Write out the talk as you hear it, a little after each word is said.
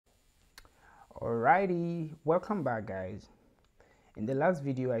Alrighty, welcome back guys. In the last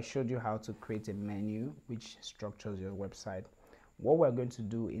video I showed you how to create a menu which structures your website. What we're going to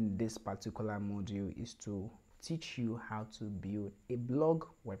do in this particular module is to teach you how to build a blog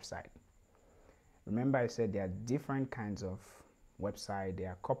website. Remember I said there are different kinds of websites. There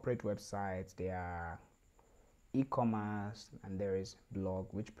are corporate websites, there are e-commerce, and there is blog,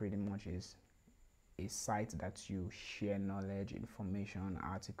 which pretty much is a site that you share knowledge, information,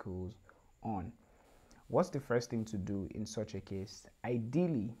 articles on. What's the first thing to do in such a case?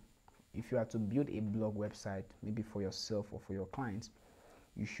 Ideally, if you are to build a blog website, maybe for yourself or for your clients,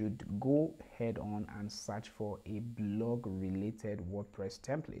 you should go head on and search for a blog related WordPress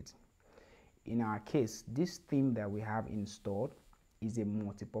template. In our case, this theme that we have installed is a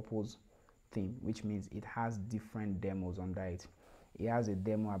multi-purpose theme, which means it has different demos under it. It has a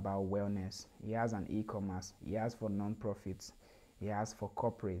demo about wellness, it has an e-commerce, it has for non-profits, it has for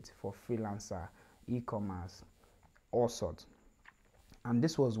corporate, for freelancer, e-commerce, all sorts. And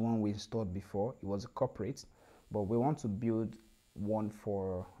this was one we installed before. It was a corporate, but we want to build one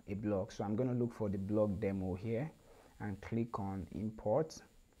for a blog. So I'm going to look for the blog demo here and click on import.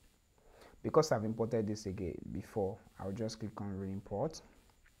 Because I've imported this again before, I'll just click on re-import.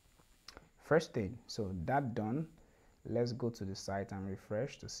 First thing, so that done, let's go to the site and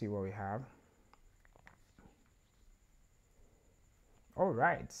refresh to see what we have. All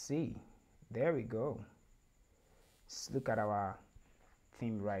right, see, there we go. Let's look at our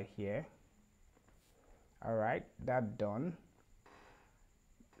theme right here. All right, that done.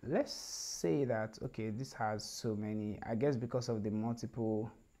 Let's say that, okay, this has so many, I guess because of the multiple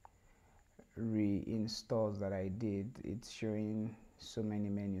reinstalls that I did, it's showing so many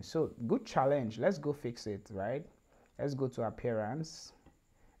menus. So good challenge, let's go fix it, right? Let's go to appearance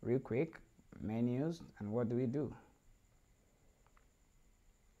real quick, menus, and what do?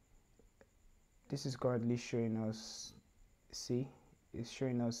 This is currently showing us, see, it's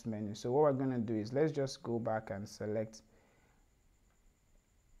showing us menu. So what we're going to do is let's just go back and select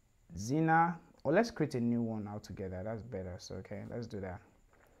Xena, or let's create a new one altogether. That's better. So okay, let's do that.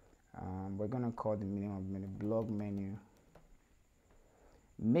 We're going to call the minimum menu blog menu.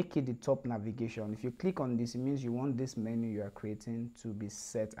 Make it the top navigation. If you click on this, it means you want this menu you are creating to be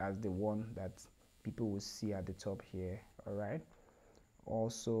set as the one that people will see at the top here. All right,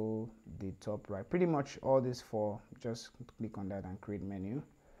 also the top right, pretty much all this for, just click on that and create menu.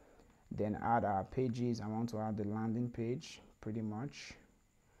 Then add our pages. I want to add the landing page, pretty much.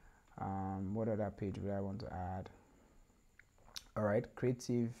 What other page would I want to add? All right,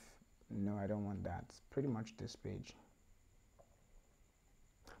 creative, no, I don't want that. It's pretty much this page,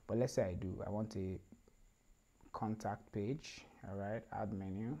 but let's say I do, I want a contact page. All right, add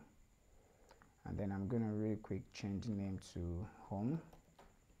menu, and then I'm gonna really quick change the name to home.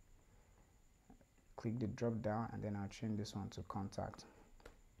 Click the drop down, and then I'll change this one to contact.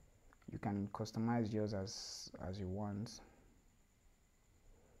 You can customize yours as you want.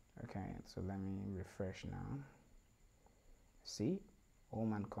 Okay, so let me refresh now. See,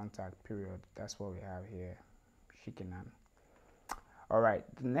 home and contact period. That's what we have here. Shikenan. All right,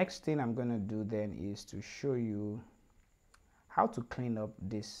 the next thing I'm gonna do then is to show you how to clean up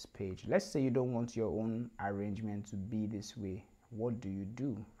this page. Let's say you don't want your own arrangement to be this way. What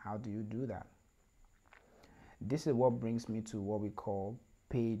do? How do you do that? This is what brings me to what we call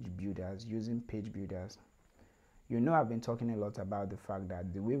page builders, using page builders. You know, I've been talking a lot about the fact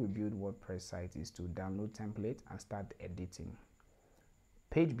that the way we build WordPress sites is to download template and start editing.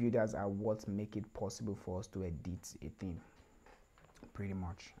 Page builders are what make it possible for us to edit a theme, pretty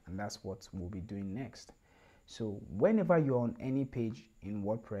much, and that's what we'll be doing next. So whenever you're on any page in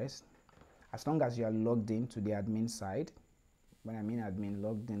WordPress, as long as you are logged into the admin side, when I mean admin,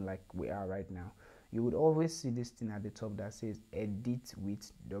 logged in like we are right now, you would always see this thing at the top that says edit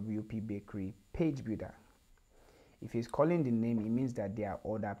with WP Bakery page builder. If it's calling the name, it means that there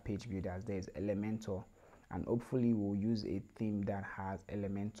are other page builders. There is Elementor, and hopefully we'll use a theme that has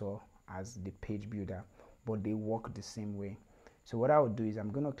Elementor as the page builder, but they work the same way. So what I would do is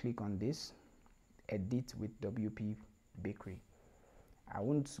I'm going to click on this, edit with WP Bakery. I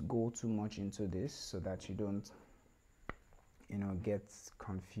won't go too much into this so that you don't, get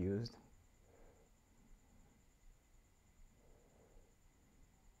confused.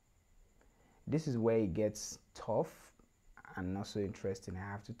 This is where it gets tough and not so interesting, I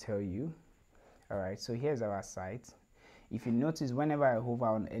have to tell you. All right, so here's our site. If you notice, whenever I hover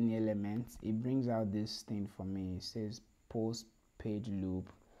on any element, it brings out this thing for me. It says post page loop,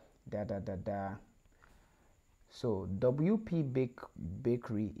 So WP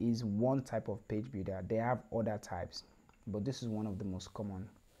Bakery is one type of page builder. They have other types, but this is one of the most common.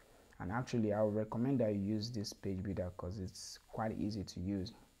 And actually I would recommend that you use this page builder because it's quite easy to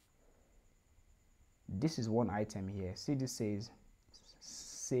use. This is one item here. See, this says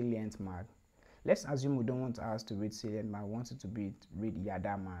salient mark. Let's assume we don't want us to read salient mark, we want it to read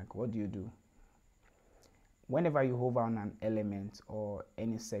Yada mark. What do? Whenever you hover on an element or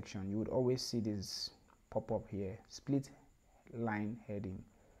any section, you would always see this pop up here, split line heading.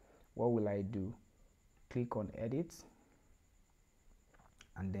 What will I do? Click on edit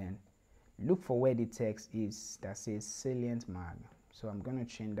and then look for where the text is that says salient mark. So I'm going to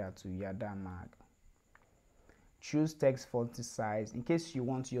change that to Yada mark. Choose text font size. In case you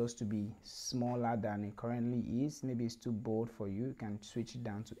want yours to be smaller than it currently is, maybe it's too bold for you, you can switch it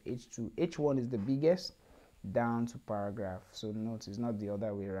down to H2. H1 is the biggest, down to paragraph. So note, it's not the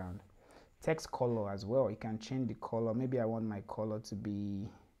other way around. Text color as well, you can change the color. Maybe I want my color to be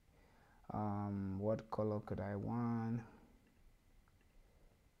what color could I want?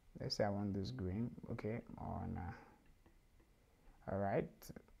 Let's say I want this green. Okay, on all right,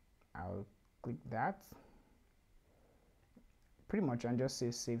 I'll click that pretty much and just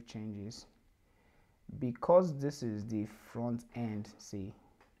say save changes. Because this is the front end, see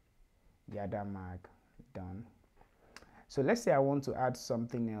Yada mark, done. So let's say I want to add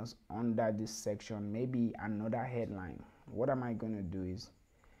something else under this section, maybe another headline. What am I going to do is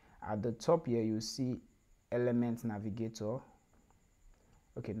at the top here you see element navigator.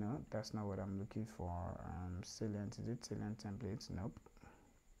 Okay, no, that's not what I'm looking for. Salient, is it salient templates? Nope.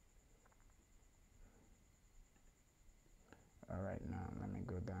 All right, now let me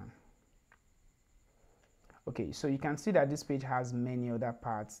go down. Okay, so you can see that this page has many other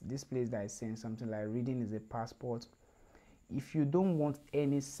parts. This place that is saying something like reading is a passport. If you don't want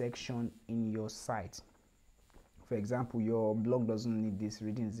any section in your site, for example, your blog doesn't need this,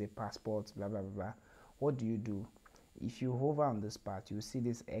 reading is a passport, blah blah blah blah, what do? If you hover on this part, you see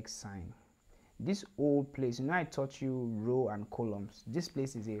this X sign. This whole place, you know I taught you row and columns. This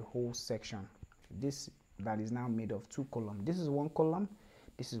place is a whole section. This that is now made of 2 columns. This is 1 column,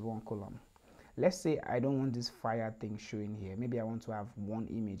 this is 1 column. Let's say I don't want this fire thing showing here. Maybe I want to have 1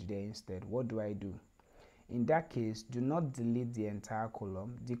 image there instead. What do? In that case, do not delete the entire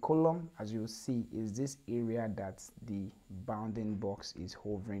column. The column, as you'll see, is this area that the bounding box is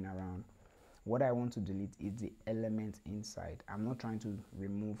hovering around. What I want to delete is the element inside. I'm not trying to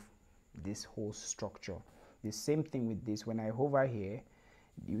remove this whole structure. The same thing with this. When I hover here,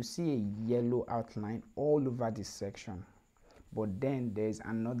 you see a yellow outline all over this section. But then there's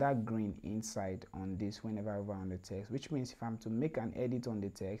another green inside on this whenever I hover on the text, which means if I'm to make an edit on the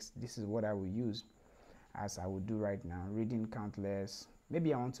text, this is what I will use, as I would do right now. Reading countless.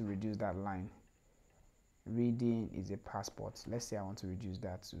 Maybe I want to reduce that line. Reading is a passport. Let's say I want to reduce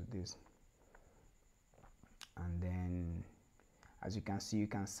that to this. And then, as you can see, you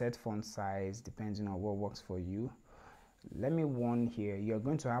can set font size depending on what works for you. Let me warn here, you're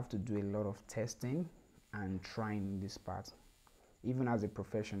going to have to do a lot of testing and trying this part. Even as a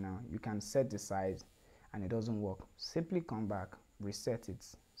professional, you can set the size and it doesn't work. Simply come back, reset it.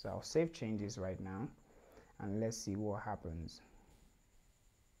 So I'll save changes right now and let's see what happens.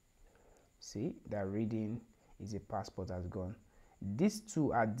 See that reading is a passport has gone. These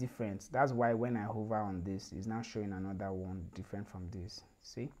two are different. That's why when I hover on this, it's now showing another one different from this.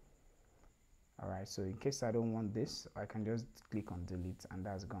 See? Alright, so in case I don't want this, I can just click on delete and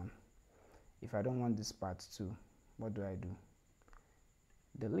that's gone. If I don't want this part too, what do?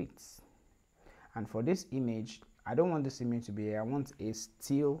 Delete. And for this image, I don't want this image to be here. I want a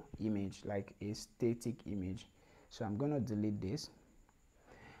still image, like a static image. So I'm going to delete this.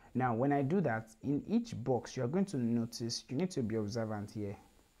 Now when I do that, in each box you're going to notice, you need to be observant here,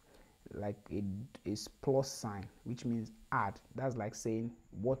 like a plus sign, which means add. That's like saying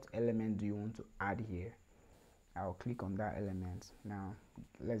what element do you want to add here. I'll click on that element. Now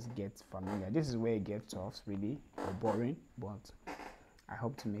let's get familiar. This is where it gets tough, really, or boring, but I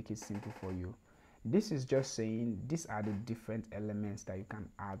hope to make it simple for you. This is just saying these are the different elements that you can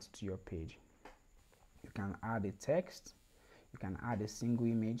add to your page. You can add a text, you can add a single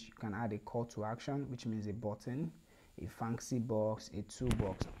image, you can add a call to action, which means a button, a fancy box, a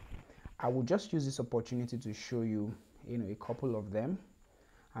toolbox. I will just use this opportunity to show you, a couple of them,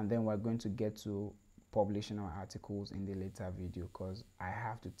 and then we're going to get to publishing our articles in the later video because I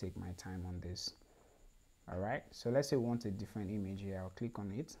have to take my time on this. Alright, so let's say we want a different image here. I'll click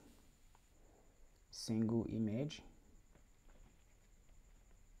on it, single image.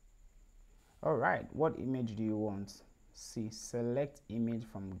 Alright, what image do you want? See, select image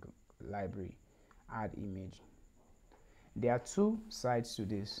from library, add image. There are two sides to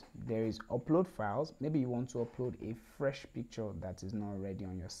this. There is upload files. Maybe you want to upload a fresh picture that is not already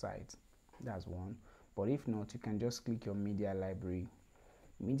on your site. That's one. But if not, you can just click your media library.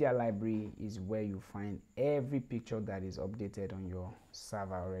 Media library is where you find every picture that is updated on your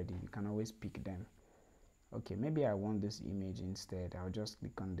server already. You can always pick them. Okay, maybe I want this image instead. I'll just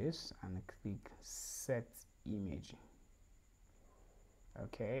click on this and click set image.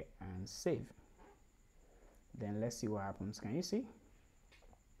 Okay, and save. Then let's see what happens. Can you see?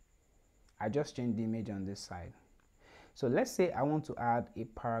 I just changed the image on this side. So let's say I want to add a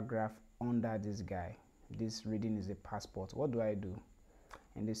paragraph under this guy. This reading is a passport. What do I do?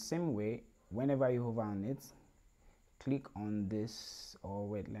 In the same way, whenever you hover on it, click on this, or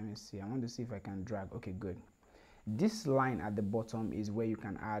wait, let me see. I want to see if I can drag. Okay, good. This line at the bottom is where you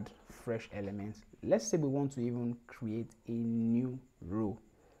can add fresh elements. Let's say we want to even create a new row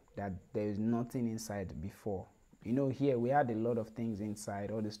that there is nothing inside before. You know, here we had a lot of things inside,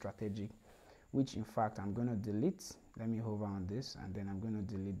 all the strategic, which in fact I'm going to delete. Let me hover on this and then I'm going to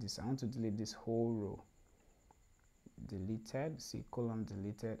delete this. I want to delete this whole row. Deleted, see, column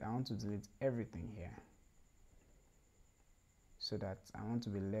deleted. I want to delete everything here so that I want to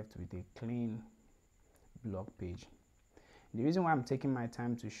be left with a clean blog page. The reason why I'm taking my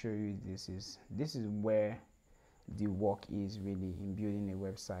time to show you this is where the work is really in building a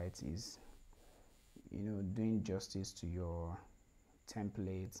website, is, you know, doing justice to your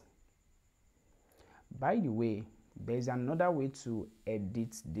templates. By the way, there's another way to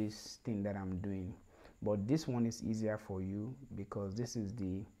edit this thing that I'm doing, but this one is easier for you because this is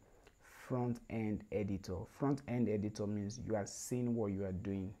the front end editor. Front end editor means you are seeing what you are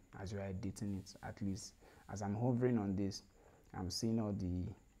doing as you are editing it. At least as I'm hovering on this, I'm seeing all the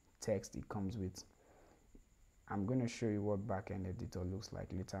text it comes with. I'm going to show you what backend editor looks like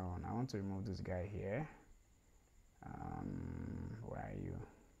later on. I want to remove this guy here. Where are you?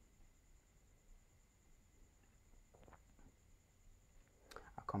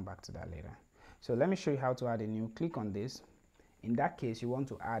 I'll come back to that later. So let me show you how to add a new. Click on this. In that case, you want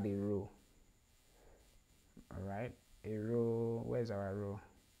to add a row. All right, a row. Where's our row?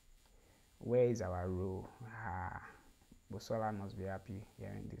 Where is our row? Bosola must be happy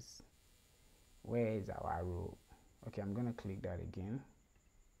hearing this. Where is our row? Okay, I'm gonna click that again.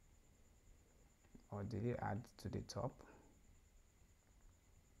 Or did it add to the top?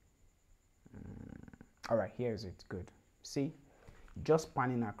 All right, here's it. Good. See, just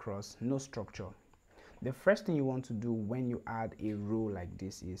panning across, no structure. The first thing you want to do when you add a row like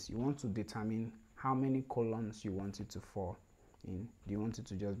this is you want to determine how many columns you want it to fall in. Do you want it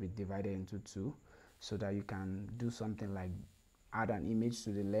to just be divided into two so that you can do something like add an image to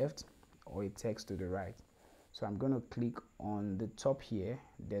the left or a text to the right? So I'm going to click on the top here.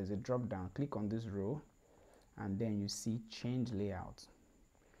 There's a drop down. Click on this row and then you see change layout.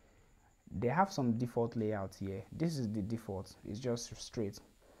 They have some default layout here. This is the default. It's just straight.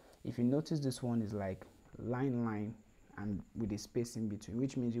 If you notice, this one is like line and with a space in between,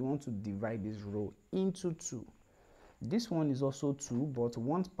 which means you want to divide this row into two. This one is also two, but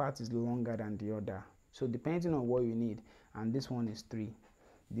one part is longer than the other, so depending on what you need. And this one is 3,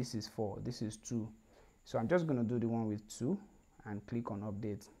 this is 4, this is 2. So I'm just going to do the one with 2 and click on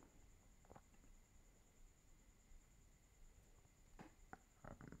update.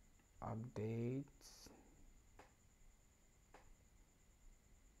 Update.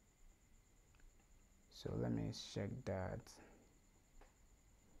 So let me check that.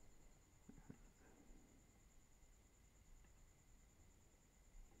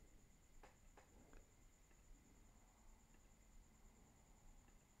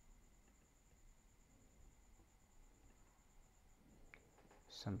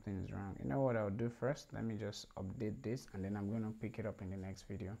 Something is wrong. You know what I'll do first? Let me just update this and then I'm going to pick it up in the next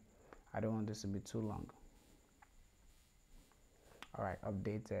video. I don't want this to be too long. All right,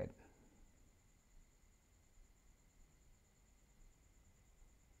 updated.